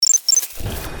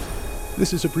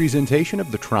This is a presentation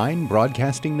of the Trine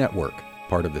Broadcasting Network,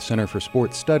 part of the Center for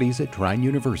Sports Studies at Trine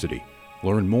University.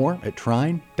 Learn more at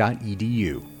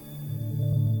trine.edu.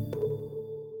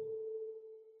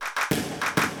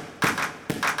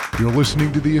 You're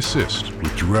listening to The Assist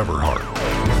with Drew Everhart.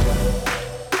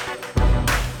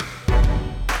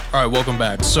 All right, welcome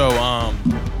back. So,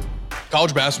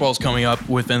 college basketball is coming up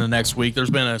within the next week. There's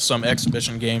been some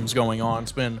exhibition games going on.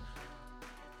 It's been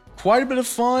quite a bit of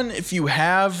fun if you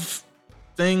have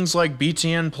things like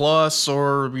BTN Plus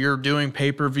or you're doing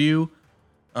pay-per-view,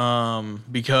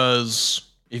 because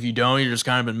if you don't, you're just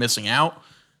kind of been missing out.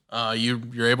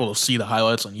 You're able to see the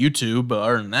highlights on YouTube, but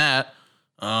other than that,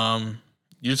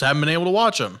 you just haven't been able to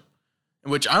watch them,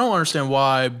 which I don't understand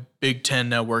why Big Ten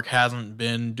Network hasn't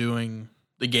been doing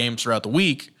the games throughout the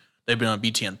week. They've been on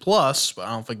BTN Plus, but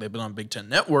I don't think they've been on Big Ten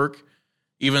Network,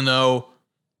 even though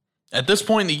at this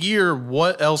point in the year,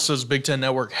 what else does Big Ten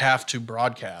Network have to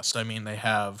broadcast? I mean, they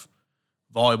have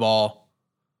volleyball,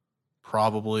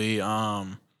 probably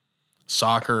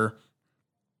soccer,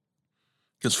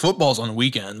 because football's on the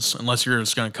weekends, unless you're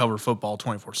just going to cover football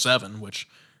 24/7, which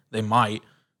they might.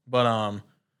 But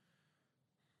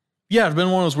yeah, it's been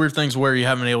one of those weird things where you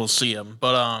haven't been able to see them.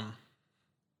 But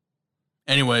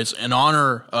anyways, in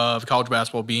honor of college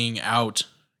basketball coming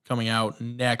out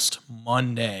next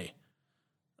Monday,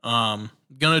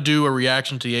 gonna do a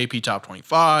reaction to the AP Top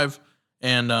 25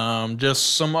 and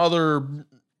just some other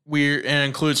weird, and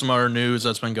include some other news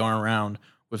that's been going around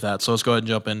with that. So let's go ahead and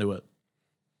jump into it.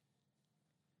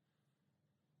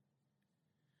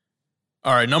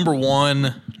 All right, number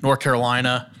 1, North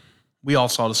Carolina. We all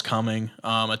saw this coming.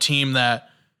 A team that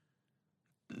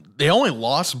they only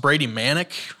lost Brady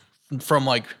Manick from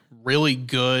like really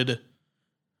good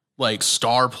like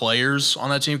star players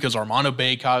on that team, because Armando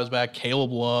Bacot is back,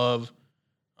 Caleb Love,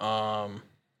 RJ,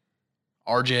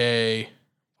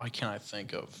 why can't I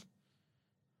think of?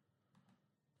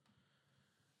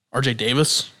 RJ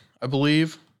Davis, I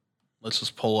believe. Let's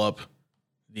just pull up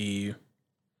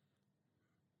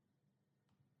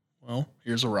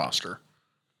here's a roster.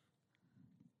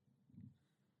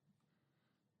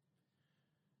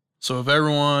 So of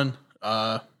everyone,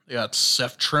 they got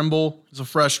Seth Trimble, he's a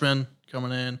freshman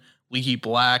coming in. Leaky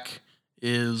Black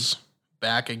is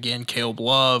back again. Caleb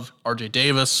Love, RJ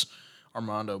Davis,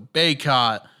 Armando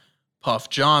Bacot, Puff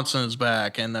Johnson is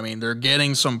back. And, I mean, they're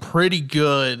getting some pretty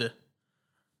good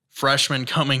freshmen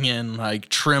coming in, like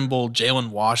Trimble, Jalen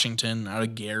Washington out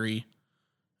of Gary.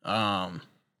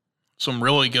 Some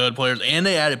really good players. And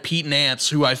they added Pete Nance,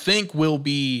 who I think will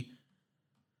be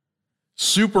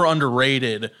super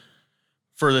underrated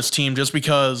for this team, just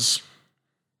because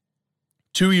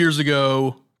 2 years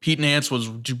ago, Pete Nance was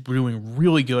doing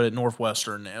really good at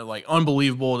Northwestern, like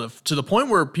unbelievable, to the point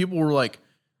where people were like,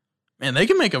 man, they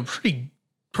can make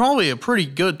probably a pretty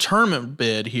good tournament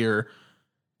bid here.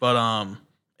 But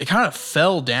it kind of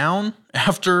fell down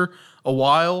after a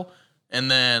while. And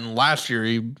then last year,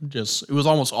 it was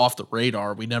almost off the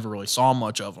radar. We never really saw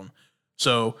much of him.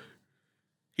 So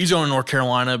he's going to North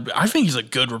Carolina. I think he's a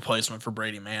good replacement for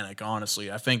Brady Manick,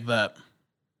 honestly. I think that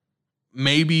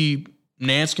maybe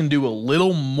Nance can do a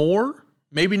little more,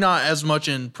 maybe not as much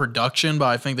in production, but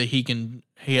I think that he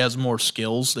has more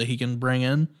skills that he can bring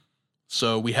in.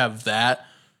 So we have that.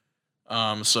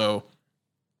 So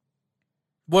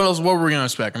what else? What were we going to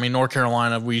expect? I mean, North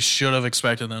Carolina, we should have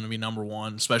expected them to be number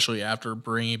 1, especially after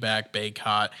bringing back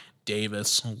Bacot,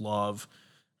 Davis, Love.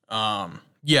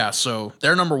 Yeah, so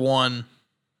they're number 1.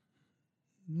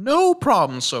 No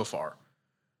problem so far.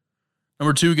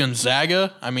 Number 2,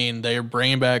 Gonzaga. I mean, they're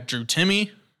bringing back Drew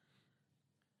Timme.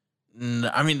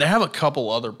 I mean, they have a couple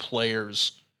other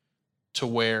players to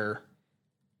where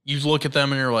you look at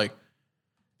them and you're like,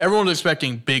 everyone's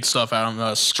expecting big stuff out of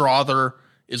them. Strother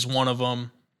is one of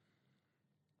them.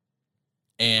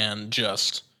 And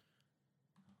just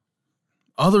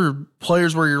other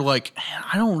players where you're like, man,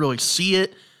 I don't really see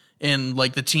it in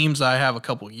like the teams I have a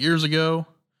couple years ago.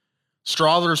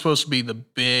 Strother is supposed to be the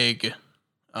big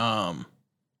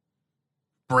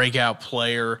breakout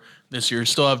player this year. You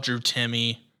still have Drew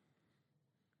Timme,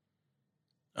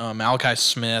 Malachi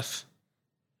Smith.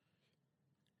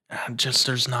 Just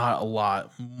there's not a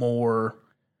lot more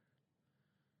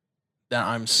that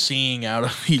I'm seeing out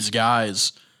of these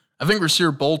guys. I think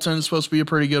Rasir Bolton is supposed to be a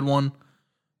pretty good one.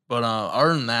 But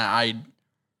other than that, I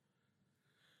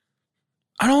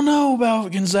don't know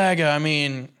about Gonzaga. I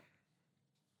mean,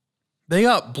 they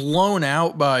got blown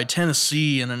out by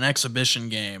Tennessee in an exhibition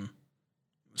game.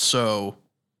 So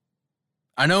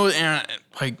I know, and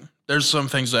like, there's some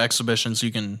things, exhibitions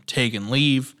you can take and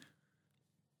leave.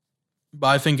 But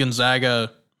I think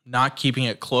Gonzaga not keeping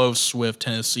it close with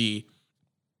Tennessee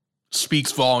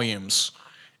speaks volumes.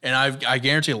 And I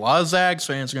guarantee a lot of Zags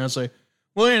fans are going to say,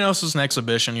 well, this is an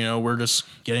exhibition. We're just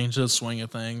getting into the swing of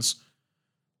things.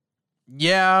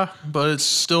 Yeah, but it's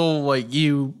still like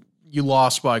you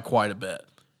lost by quite a bit.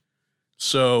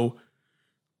 So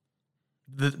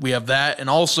we have that. And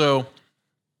also,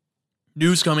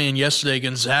 news coming in yesterday,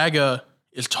 Gonzaga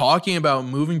is talking about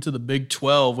moving to the Big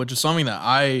 12, which is something that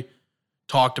I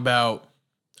talked about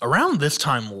around this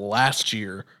time last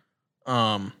year.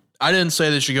 I didn't say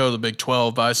they should go to the Big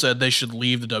 12, but I said they should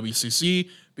leave the WCC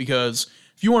because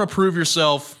if you want to prove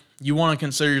yourself, you want to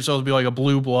consider yourself to be like a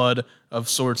blue blood of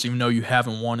sorts, even though you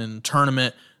haven't won in a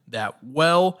tournament that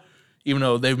well, even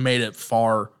though they've made it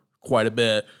far quite a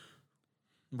bit,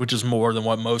 which is more than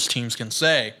what most teams can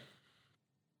say.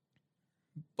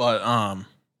 But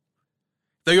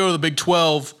they go to the Big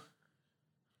 12.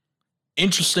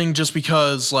 Interesting just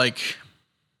because, like,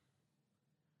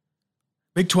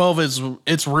 Big 12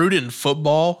 it's rooted in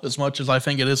football as much as I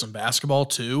think it is in basketball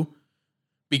too.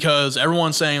 Because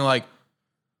everyone's saying, like,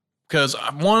 because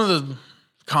one of the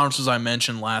conferences I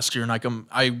mentioned last year, and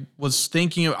I was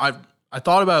thinking, I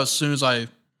thought about it as soon as I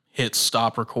hit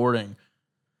stop recording.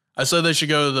 I said they should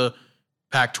go to the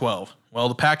Pac-12. Well,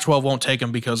 the Pac-12 won't take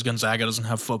them because Gonzaga doesn't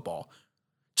have football.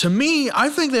 To me, I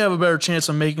think they have a better chance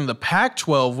of making the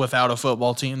Pac-12 without a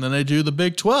football team than they do the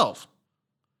Big 12.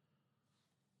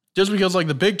 Just because, like,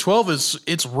 the Big 12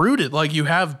 it's rooted. Like, you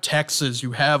have Texas,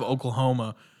 you have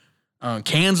Oklahoma.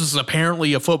 Kansas is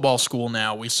apparently a football school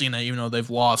now. We've seen that even though they've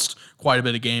lost quite a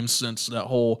bit of games since that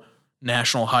whole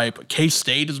national hype.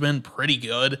 K-State has been pretty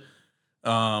good.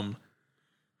 But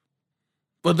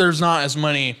there's not as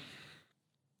many,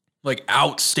 like,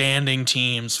 outstanding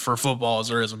teams for football as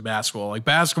there is in basketball. Like,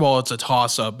 basketball, it's a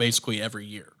toss-up basically every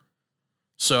year.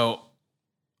 So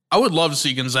I would love to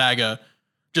see Gonzaga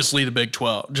just leave the Big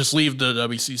 12, just leave the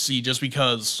WCC just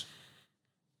because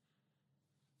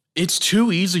it's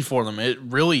too easy for them. It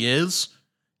really is.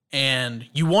 And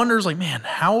you wonder, like, man,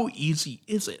 how easy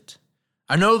is it?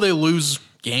 I know they lose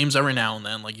games every now and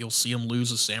then. Like, you'll see them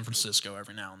lose to San Francisco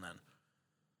every now and then.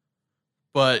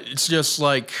 But it's just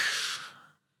like,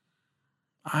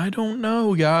 I don't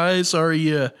know, guys. Are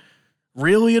you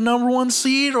really a number one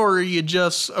seed, or are you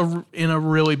just in a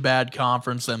really bad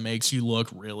conference that makes you look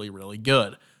really, really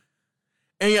good?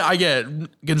 And yeah, I get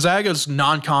it. Gonzaga's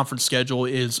non-conference schedule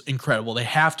is incredible. They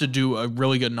have to do a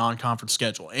really good non-conference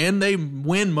schedule, and they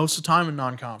win most of the time in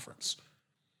non-conference.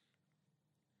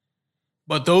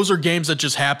 But those are games that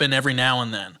just happen every now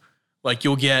and then. Like,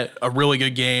 you'll get a really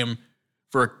good game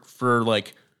for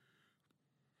like,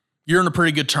 you're in a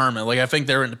pretty good tournament. Like, I think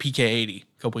they were in the PK80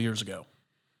 a couple years ago.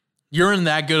 You're in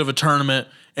that good of a tournament,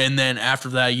 and then after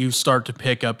that, you start to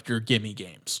pick up your gimme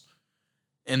games.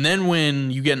 And then when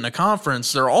you get in a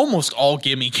conference, they're almost all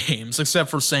gimme games,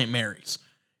 except for St. Mary's.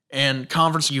 And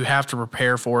conference, you have to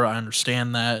prepare for it. I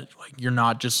understand that. Like, you're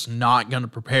not just not going to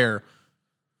prepare.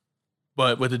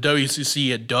 But with the WCC,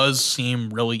 it does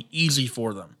seem really easy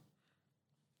for them.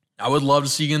 I would love to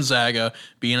see Gonzaga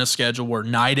be in a schedule where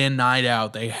night in, night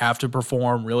out, they have to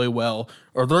perform really well,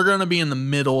 or they're going to be in the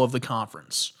middle of the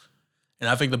conference. And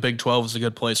I think the Big 12 is a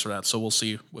good place for that, so we'll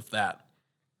see with that.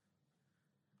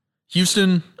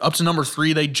 Houston, up to number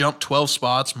 3, they jumped 12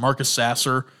 spots. Marcus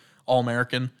Sasser,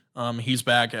 All-American. He's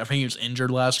back. I think he was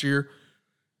injured last year.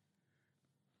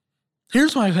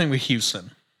 Here's my thing with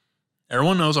Houston.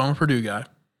 Everyone knows I'm a Purdue guy.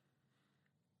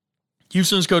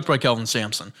 Houston is coached by Kelvin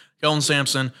Sampson. Kelvin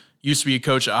Sampson used to be a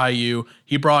coach at IU.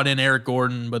 He brought in Eric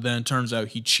Gordon, but then it turns out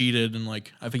he cheated, and,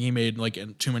 like, I think he made, like,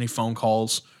 too many phone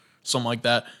calls, something like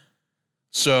that.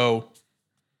 So,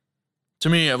 to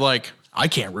me, like, I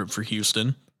can't root for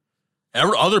Houston.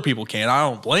 Other people can. I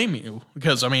don't blame you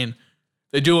because, I mean,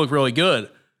 they do look really good.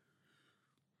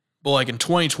 But, like, in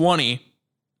 2020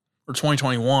 or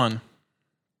 2021,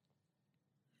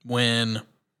 when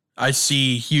I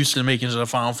see Houston making it to the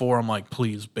Final Four, I'm like,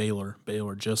 please, Baylor,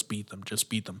 just beat them,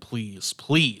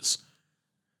 please.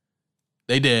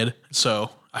 They did,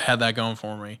 so I had that going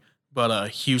for me. But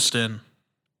Houston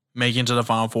making it to the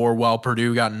Final Four while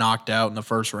Purdue got knocked out in the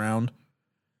first round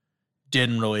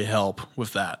didn't really help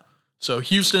with that. So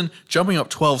Houston jumping up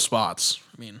 12 spots.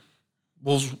 I mean,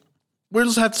 we'll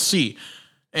just have to see.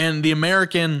 And the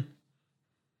American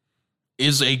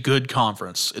is a good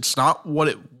conference. It's not what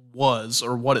it was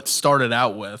or what it started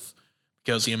out with,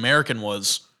 because the American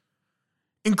was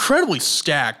incredibly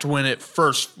stacked when it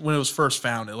was first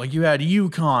founded. Like, you had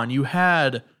UConn, you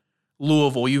had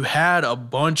Louisville, you had a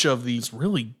bunch of these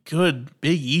really good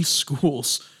Big East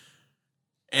schools,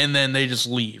 and then they just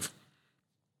leave.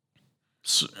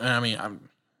 So, I mean,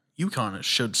 UConn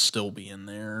should still be in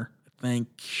there, I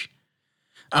think.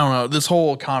 I don't know. This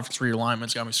whole conference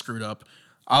realignment's got me screwed up.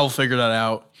 I'll figure that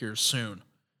out here soon.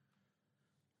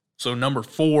 So number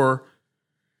 4,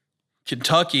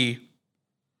 Kentucky,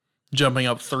 jumping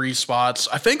up 3 spots.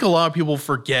 I think a lot of people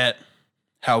forget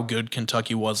how good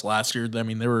Kentucky was last year. I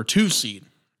mean, they were a 2 seed.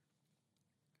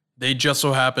 They just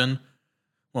so happened,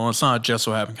 well, it's not a just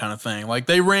so happened kind of thing. Like,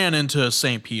 they ran into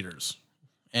St. Peter's,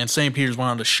 and St. Peter's went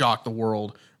on to shock the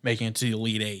world, making it to the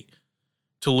Elite 8,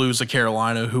 to lose to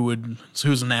Carolina,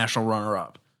 who's a national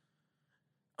runner-up.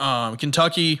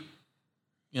 Kentucky,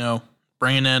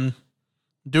 bringing in,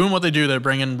 doing what they do. They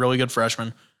bring in really good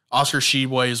freshmen. Oscar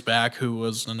Tshiebwe is back, who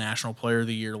was the National Player of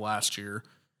the Year last year.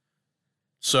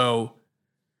 So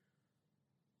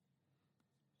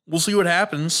we'll see what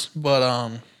happens.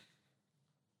 But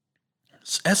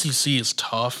SEC is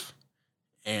tough.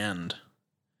 And,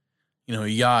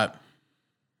 you got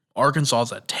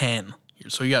Arkansas's at 10.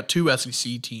 So you got 2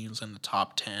 SEC teams in the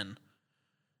top 10.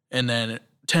 And then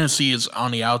Tennessee is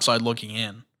on the outside looking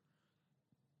in.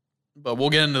 But we'll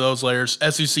get into those later.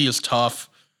 SEC is tough,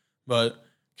 but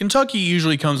Kentucky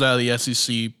usually comes out of the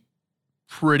SEC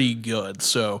pretty good.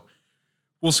 So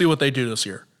we'll see what they do this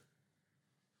year.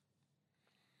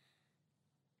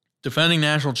 Defending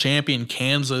national champion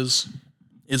Kansas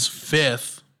is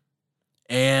 5th.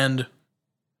 And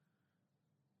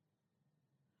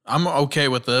I'm okay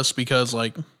with this because,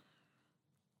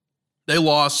 they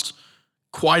lost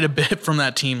quite a bit from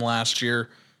that team last year.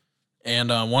 And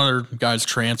one of their guys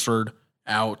transferred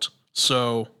out.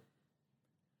 So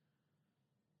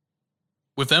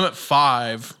with them at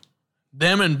 5,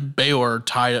 them and Baylor are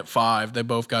tied at 5. They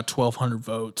both got 1,200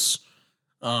 votes.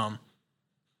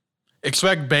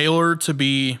 Expect Baylor to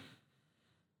be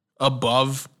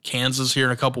above Kansas here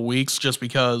in a couple weeks just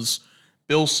because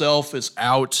Bill Self is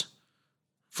out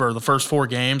for the first 4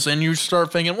 games. And you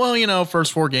start thinking, well,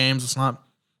 first 4 games, it's not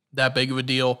that big of a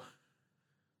deal.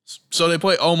 So they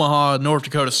play Omaha, North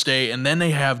Dakota State, and then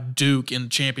they have Duke in the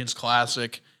Champions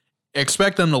Classic.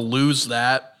 Expect them to lose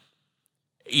that,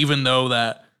 even though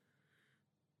that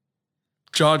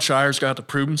John Shire's got to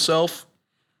prove himself.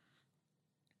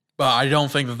 But I don't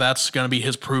think that that's going to be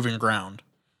his proving ground.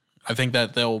 I think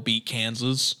that they'll beat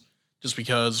Kansas just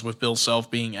because with Bill Self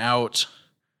being out,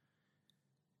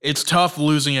 it's tough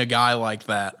losing a guy like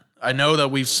that. I know that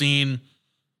we've seen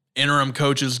interim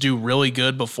coaches do really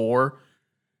good before,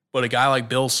 but a guy like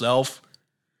Bill Self,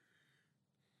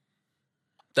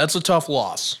 that's a tough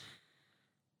loss.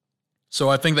 So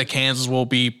I think that Kansas will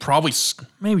be probably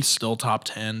maybe still top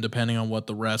 10, depending on what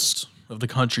the rest of the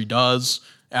country does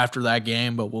after that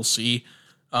game, but we'll see.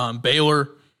 Baylor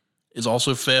is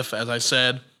also 5th, as I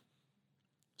said.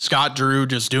 Scott Drew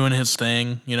just doing his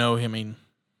thing.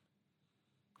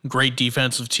 Great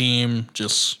defensive team,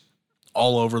 just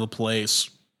all over the place.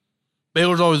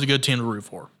 Baylor's always a good team to root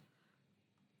for.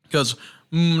 Because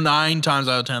 9 times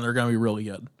out of 10, they're going to be really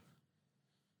good.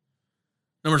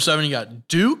 Number 7, you got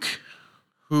Duke,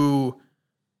 who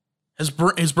is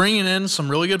bringing in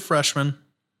some really good freshmen.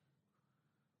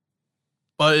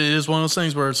 But it is one of those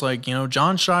things where it's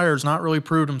John Shire's not really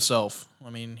proved himself. I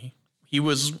mean, he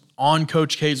was on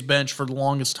Coach K's bench for the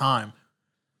longest time.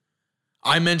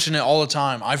 I mention it all the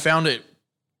time. I found it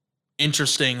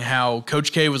interesting how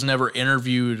Coach K was never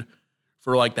interviewed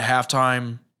for the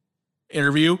halftime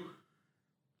interview.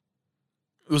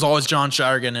 It was always John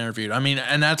Shire getting interviewed. I mean,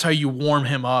 and that's how you warm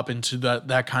him up into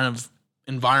that kind of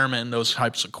environment and those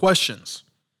types of questions.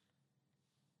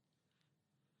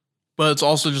 But it's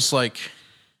also just I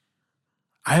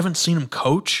haven't seen him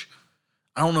coach.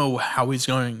 I don't know how he's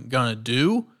going to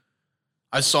do.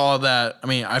 I saw that. I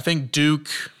mean, I think Duke,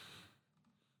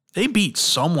 they beat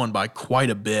someone by quite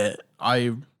a bit.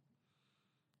 I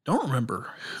don't remember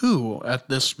who at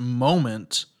this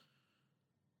moment.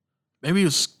 Maybe it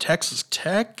was Texas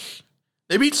Tech.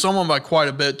 They beat someone by quite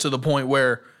a bit to the point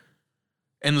where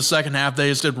in the second half they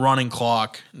just did running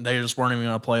clock. They just weren't even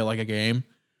going to play like a game.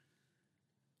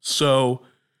 So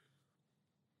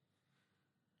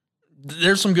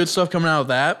there's some good stuff coming out of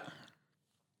that.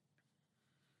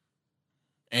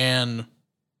 And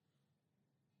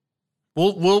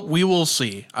we will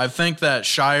see. I think that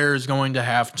Shire is going to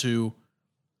have to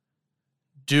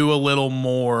do a little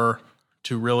more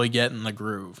to really get in the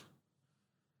groove.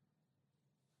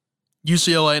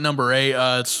 UCLA number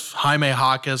 8, it's Jaime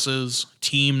Jaquez's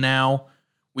team now.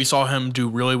 We saw him do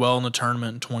really well in the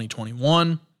tournament in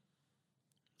 2021.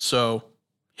 So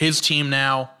his team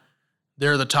now,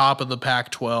 they're the top of the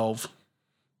Pac-12.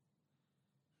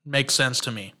 Makes sense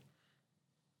to me.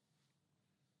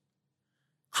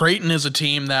 Creighton is a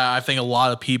team that I think a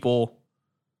lot of people,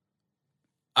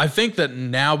 I think that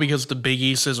now because the Big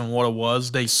East isn't what it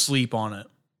was, they sleep on it.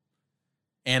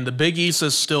 And the Big East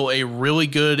is still a really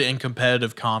good and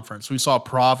competitive conference. We saw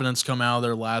Providence come out of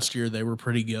there last year. They were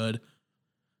pretty good.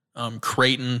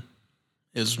 Creighton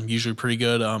is usually pretty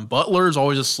good. Butler is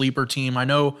always a sleeper team. I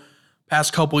know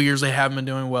past couple of years they haven't been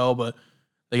doing well, but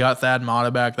they got Thad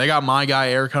Matta back. They got my guy,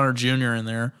 Eric Hunter Jr. in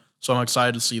there, so I'm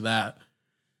excited to see that.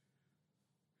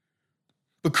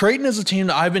 But Creighton is a team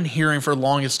that I've been hearing for the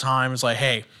longest time. It's like,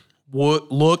 hey,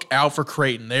 look out for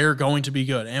Creighton. They're going to be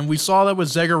good. And we saw that with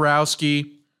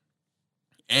Zagorowski,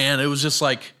 and it was just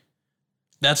like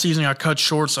that season got cut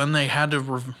short, so then they had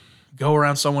to go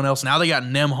around someone else. Now they got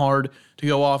Nemhard to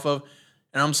go off of.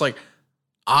 And I'm just like,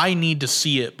 I need to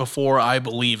see it before I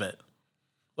believe it.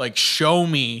 Like, show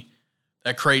me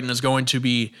that Creighton is going to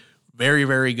be very,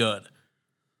 very good.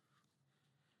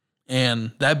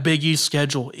 And that Big East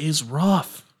schedule is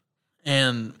rough.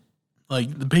 And,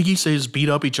 like, the Big East, they just beat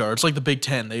up each other. It's like the Big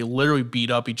Ten. They literally beat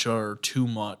up each other too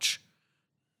much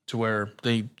to where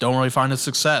they don't really find a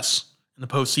success in the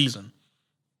postseason.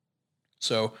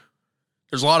 So,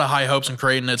 there's a lot of high hopes in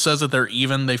Creighton. It says that they're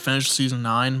even. They finished season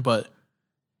 9, but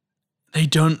they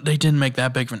didn't make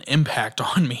that big of an impact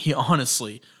on me,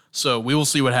 honestly. So we will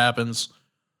see what happens.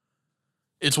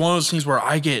 It's one of those things where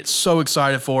I get so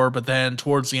excited for, but then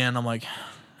towards the end, I'm like,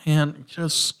 man,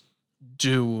 just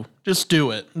do it. Just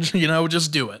do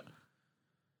it.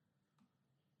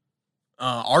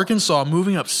 Arkansas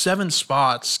moving up 7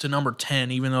 spots to number 10,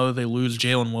 even though they lose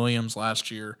Jalen Williams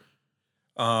last year.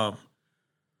 Or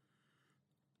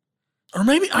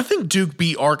maybe I think Duke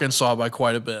beat Arkansas by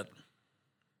quite a bit.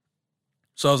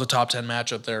 So that was a top 10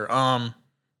 matchup there.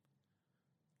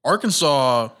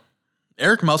 Arkansas,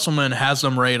 Eric Musselman has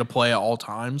them ready to play at all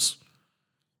times.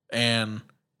 And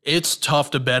it's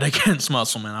tough to bet against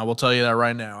Musselman. I will tell you that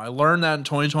right now. I learned that in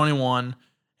 2021,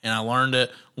 and I learned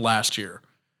it last year.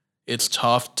 It's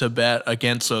tough to bet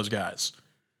against those guys.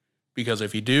 Because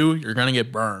if you do, you're going to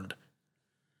get burned.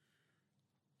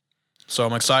 So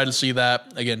I'm excited to see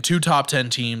that. Again, 2 top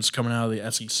 10 teams coming out of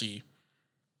the SEC.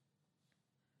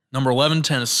 Number 11,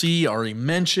 Tennessee, already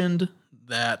mentioned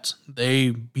that they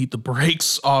beat the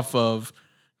brakes off of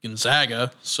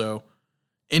Gonzaga. So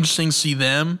interesting to see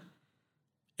them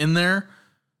in there.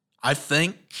 I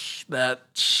think that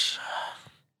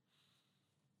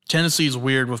Tennessee is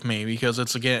weird with me because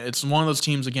it's one of those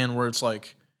teams again where it's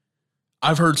like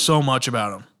I've heard so much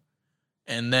about them.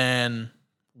 And then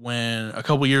when a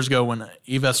couple years ago when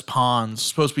Yves Pons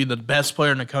supposed to be the best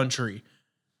player in the country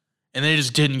and they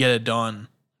just didn't get it done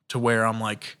to where I'm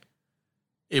like,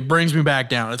 it brings me back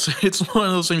down. It's one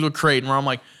of those things with Creighton where I'm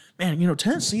like, man,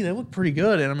 Tennessee, they look pretty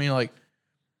good. And I mean, like,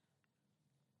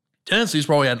 Tennessee's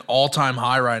probably at an all-time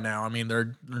high right now. I mean,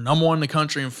 they're number 1 in the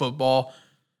country in football.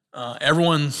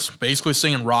 Everyone's basically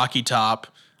singing Rocky Top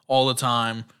all the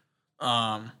time.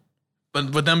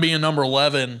 But them being number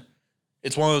 11,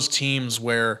 it's one of those teams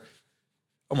where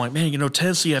I'm like, man,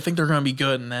 Tennessee, I think they're going to be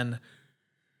good. And then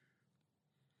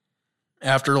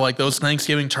after like those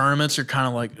Thanksgiving tournaments, you're kind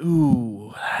of like,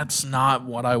 ooh, that's not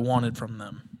what I wanted from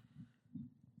them.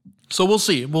 So we'll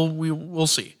see. We'll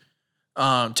see.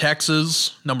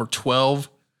 Texas, number 12.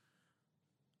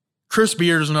 Chris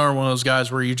Beard is another one of those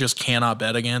guys where you just cannot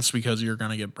bet against because you're going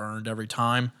to get burned every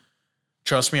time.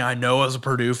 Trust me, I know as a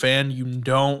Purdue fan, you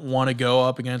don't want to go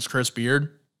up against Chris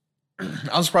Beard.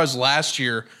 I was surprised last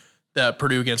year that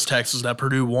Purdue against Texas, that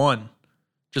Purdue won.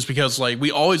 Just because, like,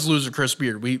 we always lose to Chris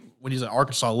Beard. When he's at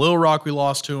Arkansas Little Rock, we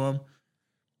lost to him.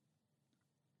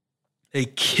 They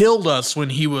killed us when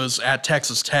he was at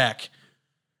Texas Tech.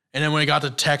 And then when he got to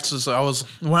Texas,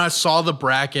 when I saw the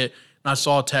bracket and I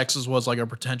saw Texas was like a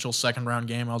potential second-round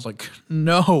game, I was like,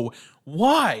 no,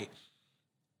 why?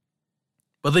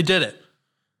 But they did it.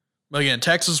 But again,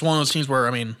 Texas is one of those teams where,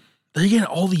 I mean, they get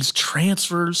all these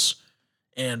transfers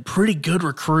and pretty good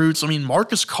recruits. I mean,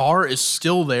 Marcus Carr is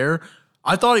still there.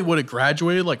 I thought he would have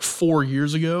graduated like 4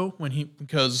 years ago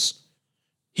because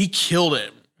he killed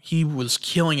it. He was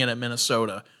killing it at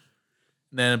Minnesota.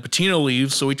 And then Pitino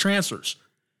leaves, so he transfers.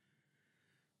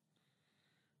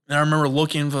 And I remember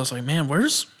looking, I was like, man,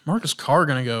 where's Marcus Carr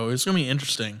going to go? It's going to be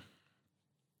interesting.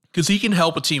 Because he can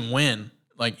help a team win,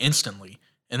 like, instantly.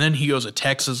 And then he goes to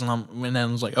Texas, and then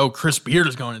it was like, oh, Chris Beard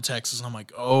is going to Texas. And I'm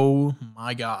like, oh,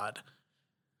 my God.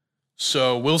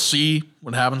 So we'll see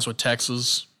what happens with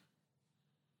Texas.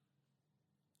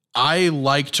 I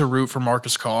like to root for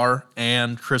Marcus Carr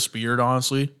and Chris Beard,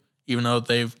 honestly, even though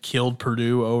they've killed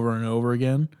Purdue over and over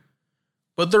again.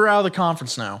 But they're out of the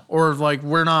conference now. Or, like,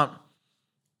 we're not.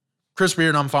 Chris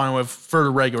Beard, I'm fine with for the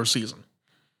regular season.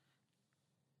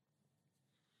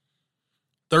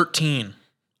 13,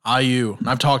 IU. And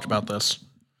I've talked about this.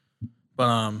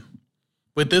 But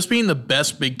with this being the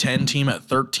best Big Ten team at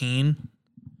 13,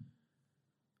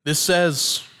 this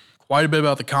says quite a bit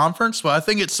about the conference, but I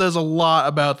think it says a lot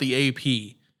about the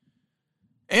AP.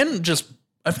 And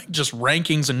I think just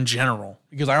rankings in general,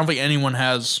 because I don't think anyone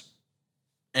has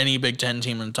any Big Ten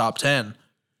team in the top 10.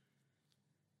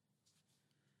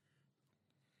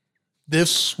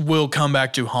 This will come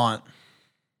back to haunt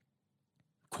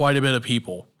quite a bit of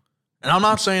people. And I'm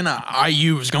not saying that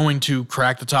IU is going to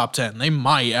crack the top 10. They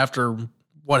might after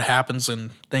what happens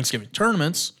in Thanksgiving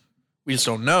tournaments. We just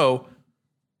don't know.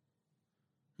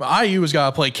 But IU has got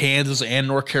to play Kansas and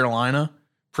North Carolina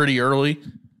pretty early.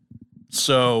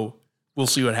 So we'll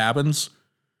see what happens.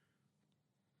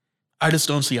 I just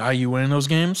don't see IU winning those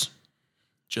games.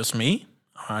 Just me.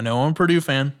 I know I'm a Purdue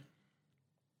fan.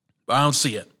 But I don't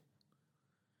see it.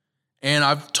 And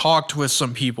I've talked with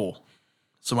some people,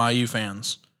 some IU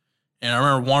fans. And I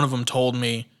remember one of them told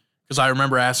me, because I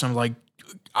remember asking him, like,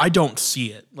 I don't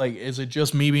see it. Like, is it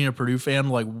just me being a Purdue fan?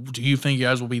 Like, do you think you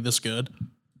guys will be this good?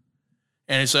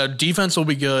 And he said, defense will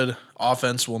be good,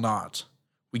 offense will not.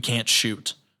 We can't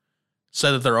shoot.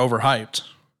 Said that they're overhyped.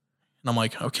 And I'm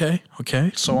like, okay.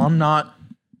 So I'm not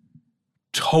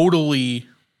totally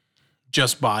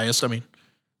just biased. I mean,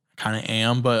 I kind of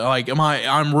am, but like,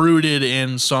 I'm rooted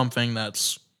in something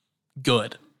that's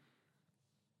good.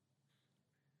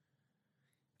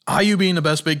 IU being the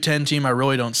best Big Ten team, I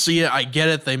really don't see it. I get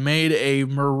it. They made a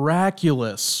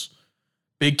miraculous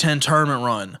Big Ten tournament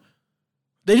run.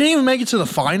 They didn't even make it to the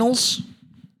finals.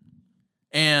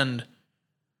 And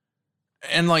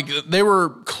like they were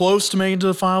close to making it to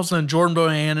the finals, and then Jordan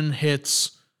Bohannon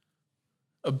hits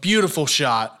a beautiful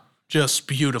shot. Just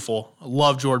beautiful. I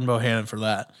love Jordan Bohannon for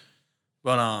that.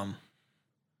 But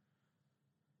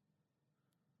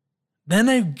then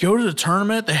they go to the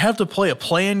tournament. They have to play a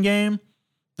play-in game.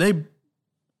 They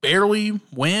barely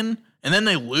win, and then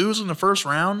they lose in the first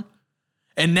round.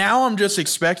 And now I'm just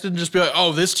expected to just be like,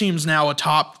 oh, this team's now a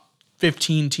top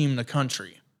 15 team in the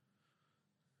country.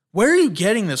 Where are you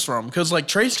getting this from? Because, like,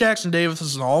 Trace Jackson-Davis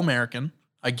is an All-American.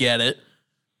 I get it.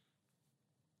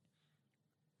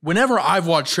 Whenever I've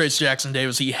watched Trace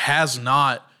Jackson-Davis, he has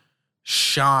not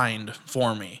shined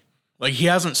for me. Like, he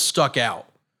hasn't stuck out.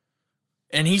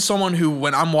 And he's someone who,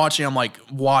 when I'm watching, I'm like,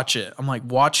 watch it. I'm like,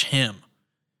 watch him.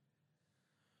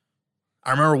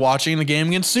 I remember watching the game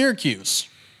against Syracuse.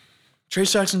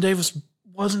 Trace Jackson-Davis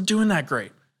wasn't doing that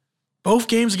great. Both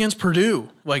games against Purdue,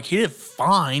 like, he did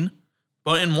fine.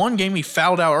 But in one game, he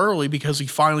fouled out early because he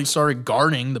finally started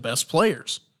guarding the best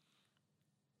players.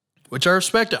 Which I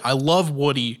respect it. I love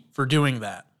Woody for doing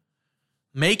that.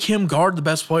 Make him guard the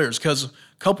best players. Because a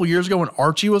couple years ago when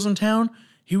Archie was in town,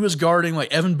 he was guarding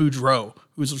like Evan Boudreau,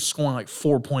 who was scoring like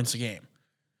 4 points a game.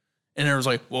 And it was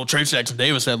like, well, Trace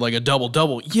Jackson-Davis had like a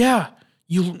double-double. Yeah,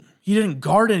 he didn't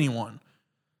guard anyone.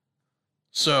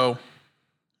 So,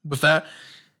 with that,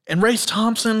 and Race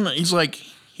Thompson, he's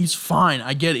fine.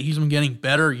 I get it. He's been getting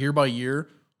better year by year.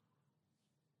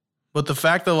 But the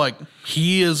fact that, like,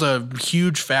 he is a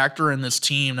huge factor in this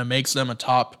team that makes them a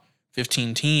top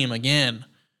 15 team, again,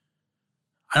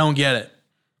 I don't get it.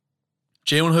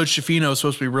 Jalen Hood-Schifino is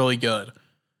supposed to be really good.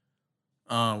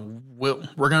 We're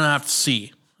going to have to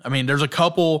see. I mean, there's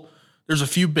a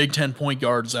few Big Ten point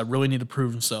guards that really need to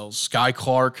prove themselves. Sky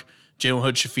Clark, Jalen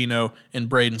Hood-Schifino, and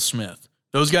Braden Smith.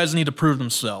 Those guys need to prove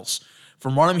themselves.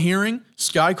 From what I'm hearing,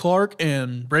 Sky Clark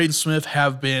and Braden Smith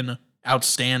have been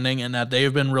outstanding and that they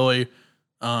have been really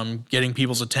getting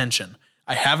people's attention.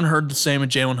 I haven't heard the same of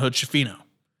Jalen Hood-Schifino.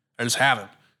 I just haven't.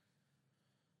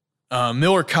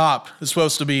 Miller Kopp is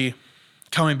supposed to be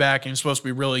coming back and he's supposed to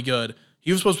be really good.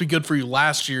 He was supposed to be good for you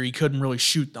last year. He couldn't really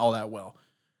shoot all that well.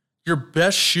 Your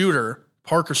best shooter,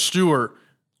 Parker Stewart,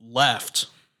 left.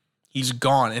 He's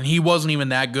gone, and he wasn't even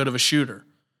that good of a shooter.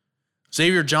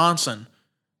 Xavier Johnson,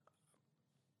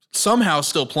 somehow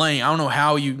still playing. I don't know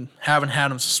how you haven't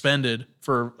had him suspended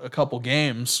for a couple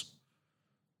games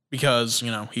because,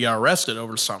 he got arrested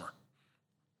over the summer.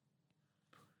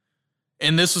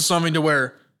 And this is something to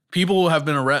where people have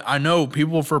been arrested. I know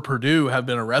people for Purdue have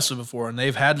been arrested before, and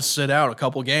they've had to sit out a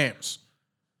couple games.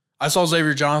 I saw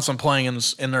Xavier Johnson playing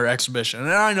in their exhibition, and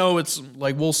I know it's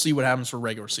like we'll see what happens for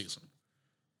regular season.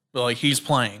 But, like, he's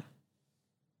playing.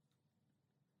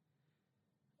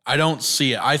 I don't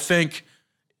see it. I think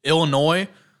Illinois,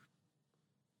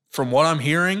 from what I'm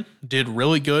hearing, did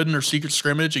really good in their secret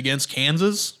scrimmage against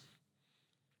Kansas.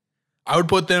 I would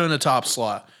put them in the top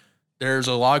slot. There's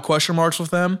a lot of question marks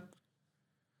with them.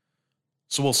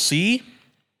 So we'll see.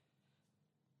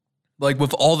 Like,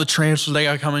 with all the transfers they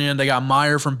got coming in, they got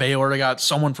Meyer from Baylor. They got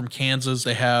someone from Kansas.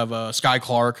 They have Sky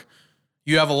Clark.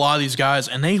 You have a lot of these guys,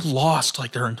 and they lost,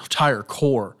 like, their entire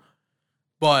core.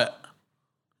 But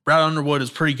Brad Underwood is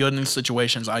pretty good in these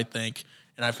situations, I think.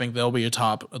 And I think they'll be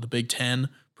atop of the Big Ten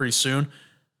pretty soon.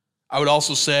 I would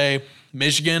also say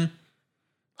Michigan,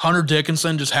 Hunter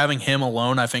Dickinson, just having him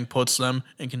alone, I think puts them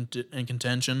in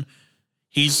contention.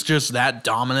 He's just that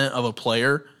dominant of a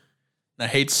player. And I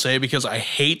hate to say it because I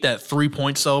hate that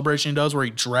 3-point celebration he does where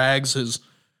he drags his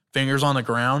fingers on the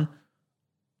ground.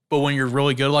 But when you're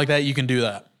really good like that, you can do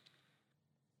that.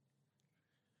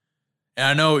 And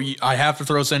I know I have to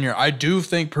throw this in here. I do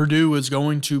think Purdue is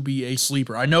going to be a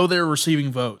sleeper. I know they're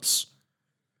receiving votes.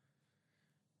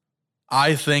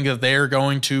 I think that they're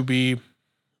going to be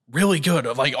really good.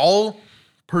 Like, all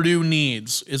Purdue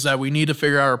needs is that we need to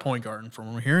figure out our point guard. And from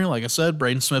what we're hearing, like I said,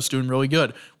 Braden Smith's doing really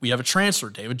good. We have a transfer,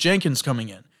 David Jenkins, coming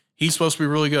in. He's supposed to be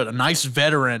really good. A nice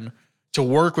veteran to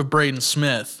work with Braden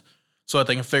Smith so that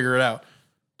they can figure it out.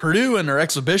 Purdue, in their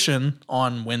exhibition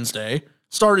on Wednesday,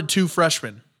 started 2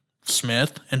 freshmen,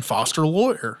 Smith and Fletcher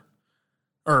Lawyer.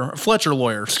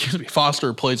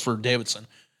 Foster plays for Davidson.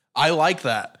 I like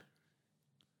that.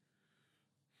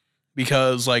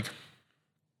 Because, like,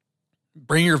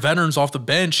 bring your veterans off the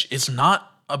bench is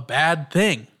not a bad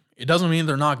thing. It doesn't mean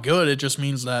they're not good. It just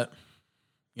means that,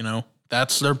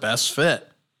 that's their best fit.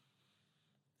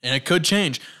 And it could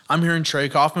change. I'm hearing Trey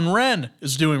Kaufman-Wren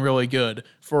is doing really good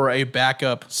for a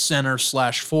backup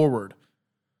center/forward.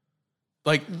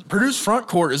 Like, Purdue's front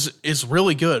court is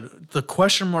really good. The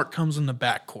question mark comes in the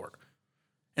back court.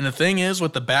 And the thing is,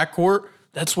 with the back court,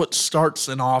 that's what starts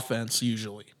an offense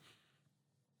usually.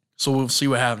 So we'll see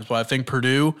what happens. But I think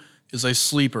Purdue is a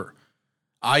sleeper.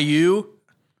 IU,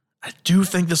 I do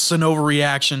think this is an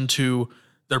overreaction to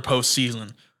their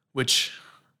postseason, which,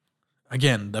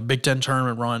 again, the Big Ten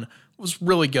tournament run was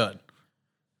really good.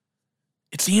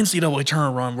 It's the NCAA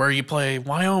tournament run where you play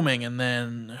Wyoming and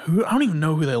then I don't even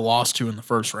know who they lost to in the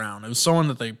first round. It was someone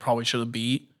that they probably should have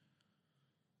beat.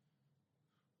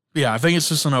 Yeah, I think it's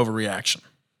just an overreaction.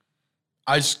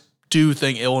 I do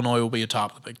think Illinois will be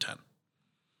atop the Big Ten.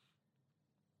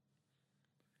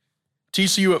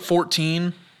 TCU at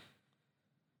 14.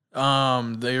 I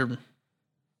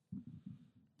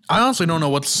honestly don't know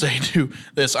what to say to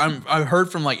this. I've heard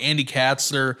from like Andy Katz,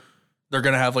 they're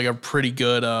gonna have like a pretty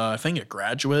good I think a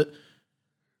graduate,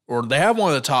 or they have one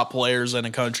of the top players in the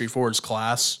country for his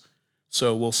class.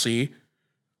 So we'll see.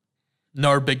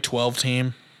 Another Big 12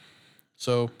 team.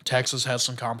 So Texas has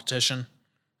some competition.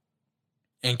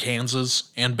 And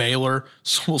Kansas and Baylor.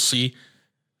 So we'll see.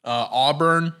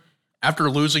 Auburn, after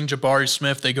losing Jabari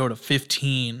Smith, they go to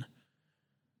 15.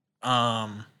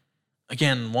 Again,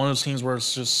 one of those teams where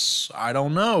it's just, I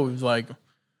don't know. Like,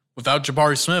 without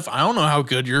Jabari Smith, I don't know how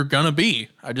good you're going to be.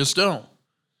 I just don't.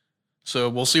 So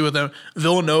we'll see with them.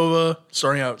 Villanova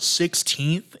starting out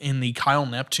 16th in the Kyle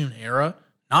Neptune era.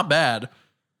 Not bad.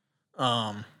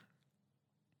 I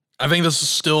think this is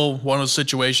still one of those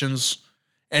situations,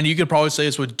 and you could probably say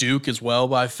it's with Duke as well,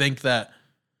 but I think that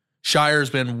Shire's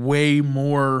been way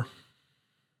more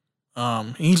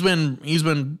he's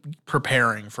been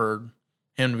preparing for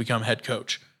him to become head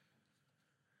coach.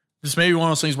 This may be one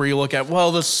of those things where you look at,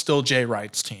 well, this is still Jay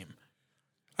Wright's team.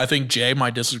 I think Jay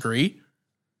might disagree.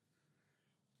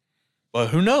 But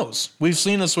who knows? We've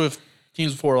seen this with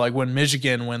teams before, like when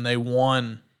they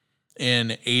won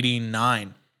in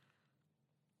 89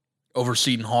 over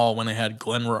Seton Hall when they had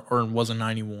or was it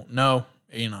 91? No,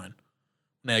 89.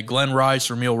 They had Glenn Rice,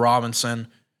 Ramil Robinson.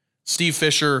 Steve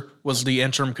Fisher was the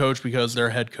interim coach because their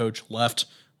head coach left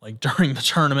like during the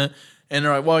tournament. And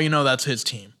they're like, well, that's his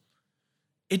team.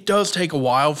 It does take a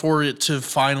while for it to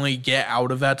finally get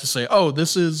out of that to say, oh,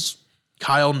 this is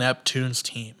Kyle Neptune's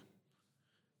team.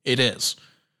 It is.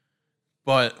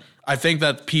 But I think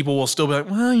that people will still be like,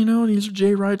 well, these are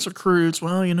Jay Wright's recruits.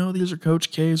 Well, these are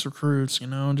Coach K's recruits,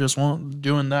 just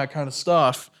doing that kind of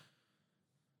stuff.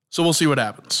 So we'll see what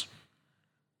happens.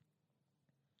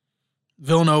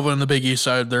 Villanova and the Big East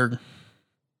side, I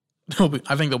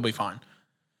think they'll be fine.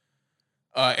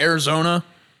 Arizona,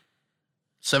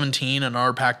 17, and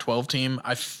our Pac-12 team.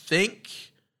 I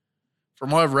think,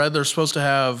 from what I've read, they're supposed to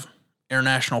have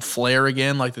international flair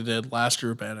again like they did last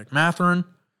year with Bannock Matherin.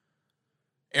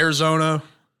 Arizona,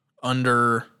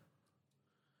 under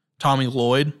Tommy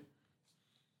Lloyd,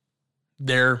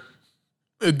 they're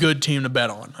a good team to bet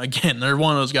on. Again, they're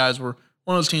one of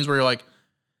those teams where you're like,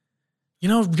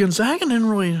 Gonzaga didn't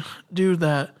really do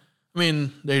that. I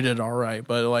mean, they did all right,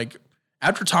 but like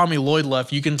after Tommy Lloyd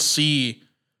left, you can see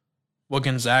what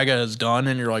Gonzaga has done,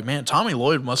 and you're like, man, Tommy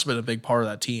Lloyd must have been a big part of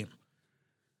that team.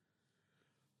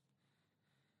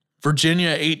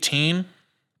 Virginia 18.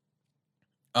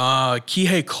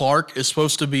 Kihei Clark is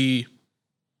supposed to be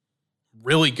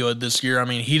really good this year. I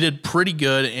mean, he did pretty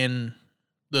good in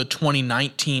the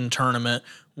 2019 tournament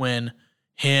when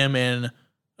him and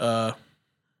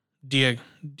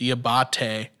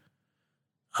Diabate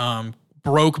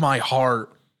broke my heart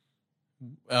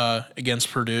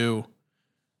against Purdue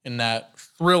in that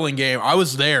thrilling game. I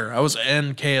was there. I was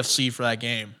in KFC for that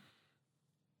game.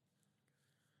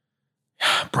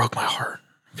 Broke my heart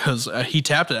because he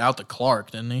tapped it out to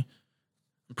Clark, didn't he?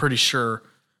 I'm pretty sure.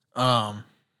 So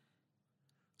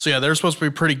yeah, they're supposed to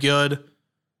be pretty good.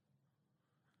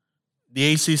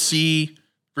 The ACC,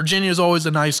 Virginia is always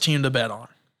a nice team to bet on.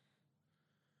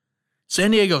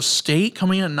 San Diego State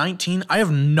coming in at 19. I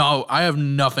have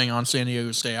nothing on San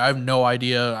Diego State. I have no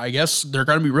idea. I guess they're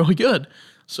going to be really good.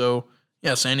 So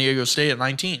yeah, San Diego State at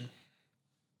 19.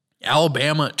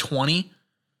 Alabama at 20.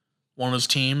 One of those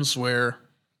teams where,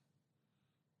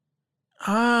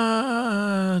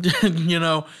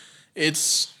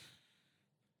 it's,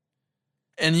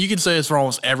 and you can say it's for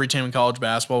almost every team in college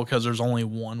basketball because there's only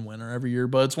one winner every year,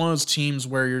 but it's one of those teams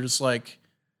where you're just like,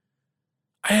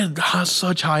 I had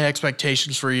such high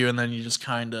expectations for you, and then you just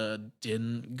kind of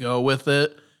didn't go with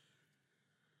it.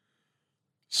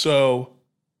 So,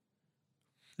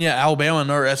 yeah, Alabama,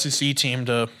 another SEC team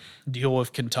to deal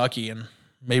with Kentucky and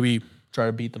maybe try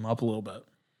to beat them up a little bit.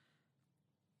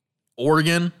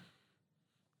 Oregon,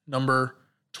 number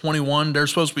 21. They're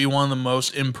supposed to be one of the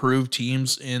most improved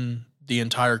teams in the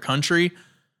entire country.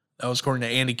 That was according to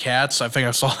Andy Katz. I think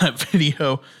I saw that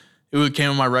video. It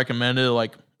came on my recommended,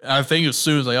 I think as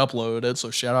soon as I uploaded it.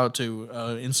 So shout out to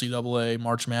NCAA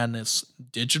March Madness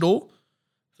Digital.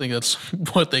 I think that's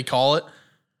what they call it.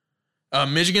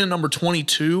 Michigan at number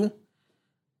 22.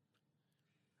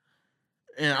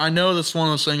 And I know that's one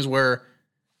of those things where,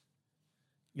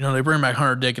 they bring back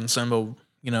Hunter Dickinson, but,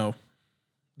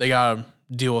 they got to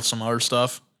deal with some other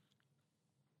stuff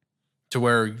to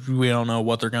where we don't know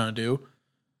what they're going to do.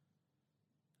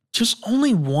 Just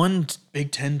only one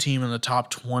Big Ten team in the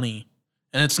top 20,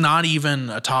 and it's not even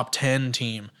a top 10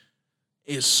 team,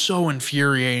 is so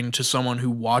infuriating to someone who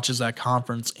watches that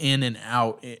conference in and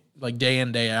out, like day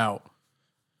in, day out.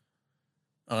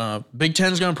 Big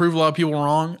Ten's going to prove a lot of people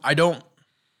wrong.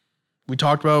 We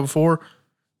talked about it before,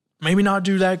 maybe not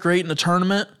do that great in the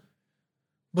tournament,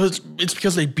 but it's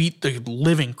because they beat the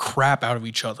living crap out of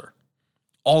each other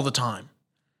all the time.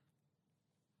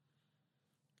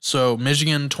 So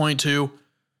Michigan 22,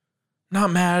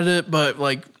 not mad at it, but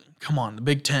come on, the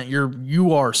Big Ten,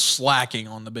 you are slacking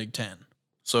on the Big Ten.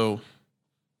 So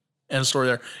end of story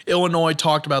there. Illinois,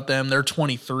 talked about them. They're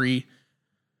 23.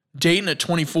 Dayton at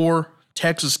 24.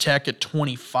 Texas Tech at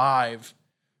 25.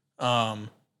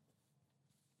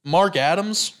 Mark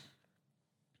Adams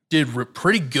did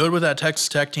pretty good with that Texas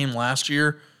Tech team last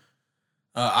year.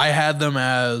 I had them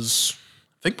as,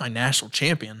 I think, my national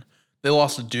champion. They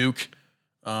lost to Duke.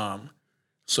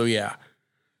 So yeah.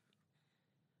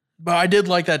 But I did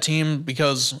like that team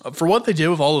because for what they did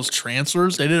with all those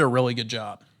transfers, they did a really good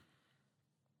job.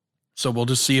 So we'll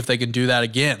just see if they can do that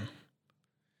again.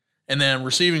 And then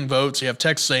receiving votes, you have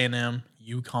Texas A&M,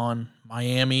 UConn,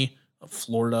 Miami,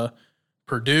 Florida,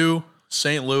 Purdue,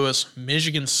 St. Louis,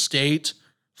 Michigan State,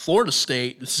 Florida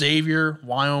State, Xavier,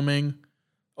 Wyoming,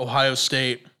 Ohio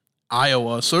State,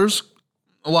 Iowa. So there's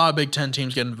a lot of Big Ten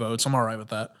teams getting votes. I'm all right with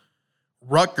that.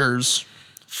 Rutgers,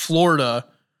 Florida,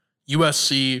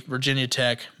 USC, Virginia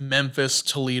Tech, Memphis,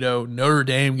 Toledo, Notre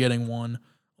Dame getting one,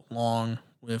 along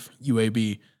with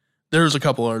UAB. There's a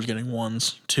couple others getting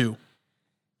ones, too.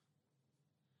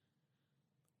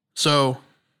 So,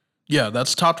 yeah,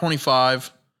 that's top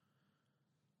 25.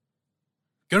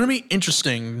 Going to be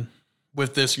interesting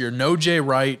with this year. No Jay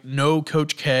Wright, no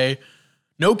Coach K.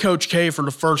 No Coach K for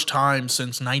the first time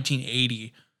since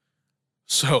 1980.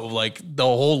 So, the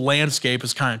whole landscape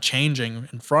is kind of changing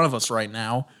in front of us right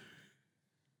now.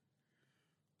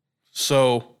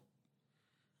 So,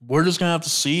 we're just going to have to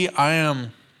see. I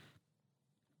am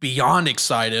beyond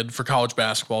excited for college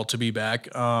basketball to be back.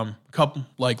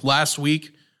 Last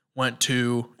week, went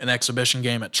to an exhibition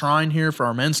game at Trine here for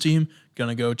our men's team. Going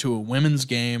to go to a women's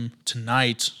game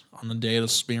tonight on the day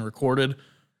this is being recorded.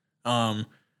 I'm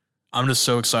just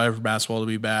so excited for basketball to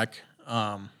be back.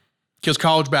 Because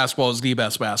college basketball is the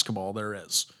best basketball there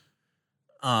is.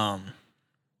 And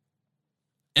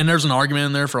there's an argument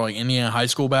in there for Indiana high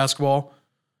school basketball.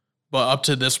 But up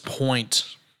to this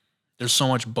point, there's so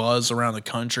much buzz around the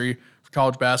country for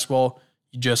college basketball.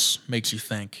 It just makes you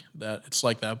think that it's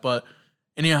like that. But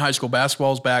Indiana high school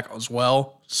basketball is back as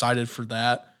well. Excited for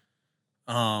that.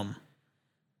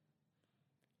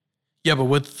 Yeah, but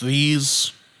with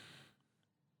these,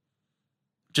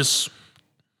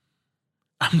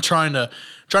 I'm trying to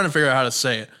figure out how to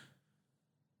say it.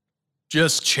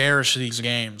 just cherish these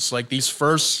games. Like these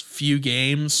first few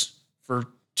games for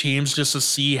teams just to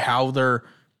see how they're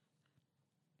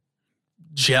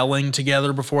gelling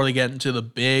together before they get into the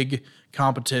big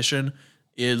competition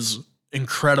is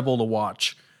incredible to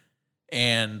watch.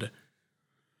 And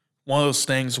one of those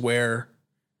things where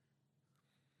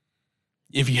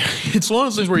it's one of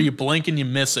those things where you blink and you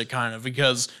miss it kind of,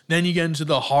 because then you get into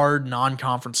the hard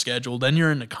non-conference schedule. Then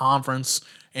you're in the conference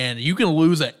and you can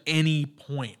lose at any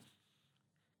point.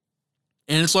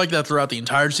 And it's like that throughout the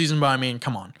entire season. But I mean,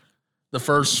 come on, the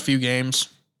first few games,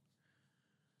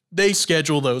 they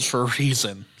schedule those for a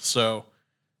reason. So,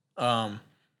 yeah,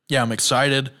 I'm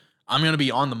excited. I'm going to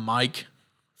be on the mic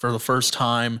for the first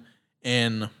time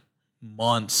in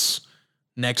months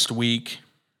next week.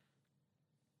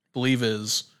 I believe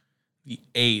is the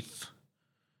 8th.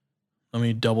 Let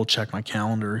me double check my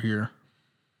calendar here.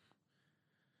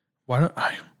 Why don't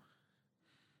I?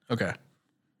 Okay.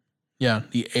 Yeah,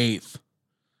 the 8th.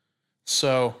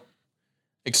 So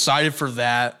excited for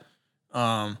that.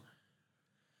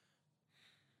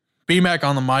 Being back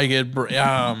on the mic,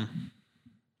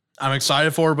 I'm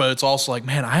excited for it, but it's also like,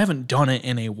 man, I haven't done it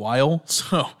in a while.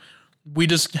 So we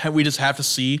just have to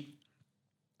see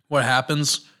what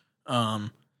happens.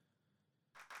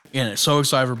 And so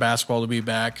excited for basketball to be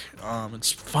back.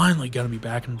 It's finally going to be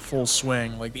back in full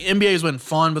swing. Like the NBA has been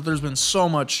fun, but there's been so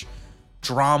much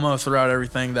drama throughout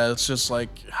everything that it's just like,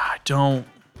 I don't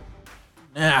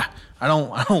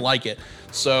like it.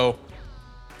 So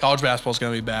college basketball is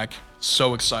going to be back.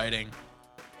 So exciting.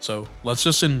 So let's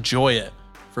just enjoy it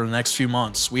for the next few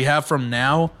months. We have from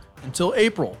now until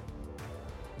April.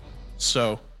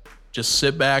 So just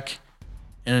sit back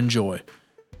and enjoy.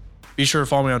 Be sure to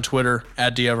follow me on Twitter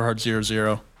at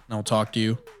DEverhard00, and I'll talk to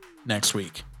you next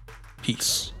week.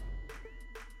 Peace.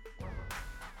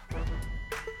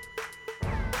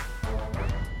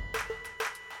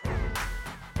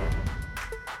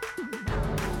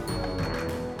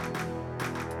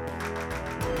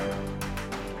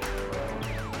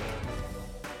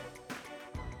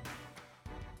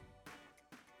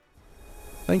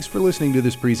 Thanks for listening to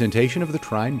this presentation of the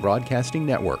Trine Broadcasting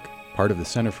Network, part of the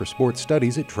Center for Sports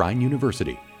Studies at Trine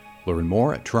University. Learn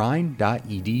more at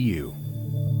trine.edu.